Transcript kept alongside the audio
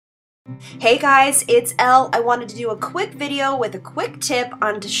Hey guys, it's Elle. I wanted to do a quick video with a quick tip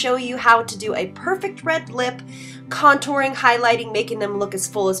on to show you how to do a perfect red lip, contouring, highlighting, making them look as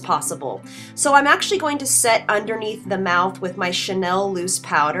full as possible. So I'm actually going to set underneath the mouth with my Chanel loose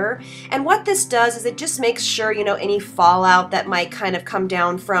powder, and what this does is it just makes sure, any fallout that might kind of come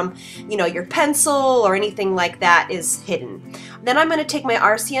down from, your pencil or anything like that is hidden. Then I'm going to take my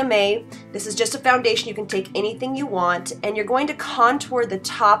RCMA. This is just a foundation. You can take anything you want, and you're going to contour the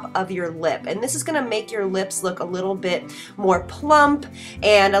top of your lip, and this is going to make your lips look a little bit more plump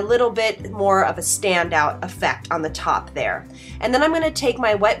and a little bit more of a standout effect on the top there. And then I'm going to take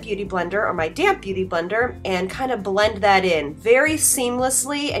my wet beauty blender or my damp beauty blender and kind of blend that in very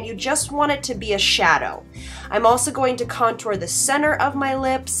seamlessly, and you just want it to be a shadow. I'm also going to contour the center of my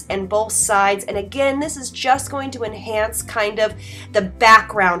lips and both sides, and again, this is just going to enhance kind of the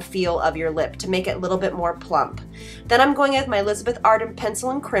background feel of your lip to make it a little bit more plump. Then I'm going with my Elizabeth Arden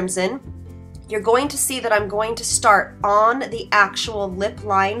pencil in crimson. You're going to see that I'm going to start on the actual lip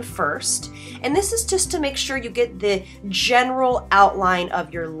line first, and this is just to make sure you get the general outline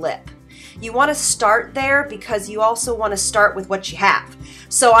of your lip. You want to start there because you also want to start with what you have.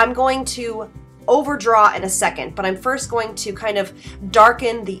 So I'm going to overdraw in a second, but I'm first going to kind of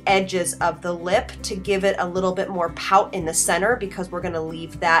darken the edges of the lip to give it a little bit more pout in the center, because we're going to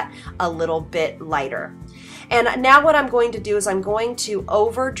leave that a little bit lighter. And now what I'm going to do is I'm going to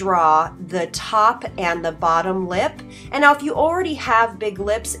overdraw the top and the bottom lip. And now if you already have big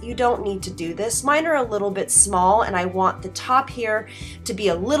lips, you don't need to do this. Mine are a little bit small, and I want the top here to be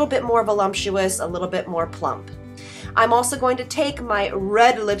a little bit more voluptuous, a little bit more plump. I'm also going to take my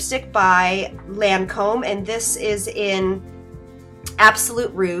red lipstick by Lancome, and this is in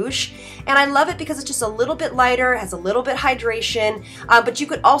Absolute Rouge, and I love it because it's just a little bit lighter, has a little bit hydration, but you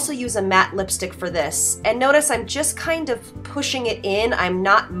could also use a matte lipstick for this. And notice I'm just kind of pushing it in, I'm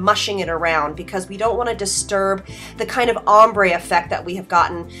not mushing it around, because we don't want to disturb the kind of ombre effect that we have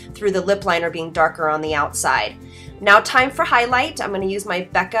gotten through the lip liner being darker on the outside. Now time for highlight. I'm going to use my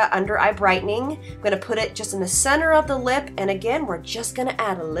Becca Under Eye Brightening. I'm going to put it just in the center of the lip, and again we're just going to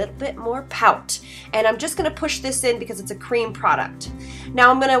add a little bit more pout. And I'm just going to push this in because it's a cream product.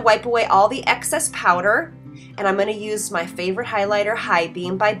 Now I'm going to wipe away all the excess powder, and I'm going to use my favorite highlighter, High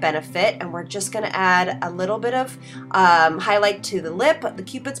Beam by Benefit, and we're just going to add a little bit of highlight to the lip, the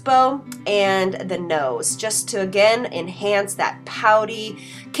cupid's bow, and the nose, just to again enhance that pouty,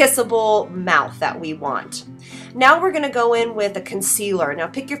 kissable mouth that we want. Now we're going to go in with a concealer. Now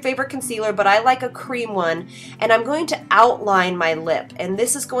pick your favorite concealer, but I like a cream one, and I'm going to outline my lip, and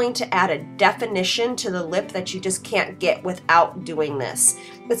this is going to add a definition to the lip that you just can't get without doing this.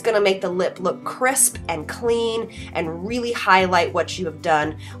 It's going to make the lip look crisp and clean and really highlight what you have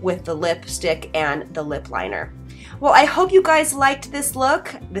done with the lipstick and the lip liner. Well, I hope you guys liked this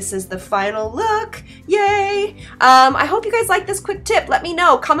look. This is the final look. Yay! I hope you guys liked this quick tip. Let me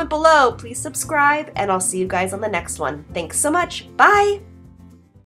know. Comment below. Please subscribe, and I'll see you guys on the next one. Thanks so much. Bye!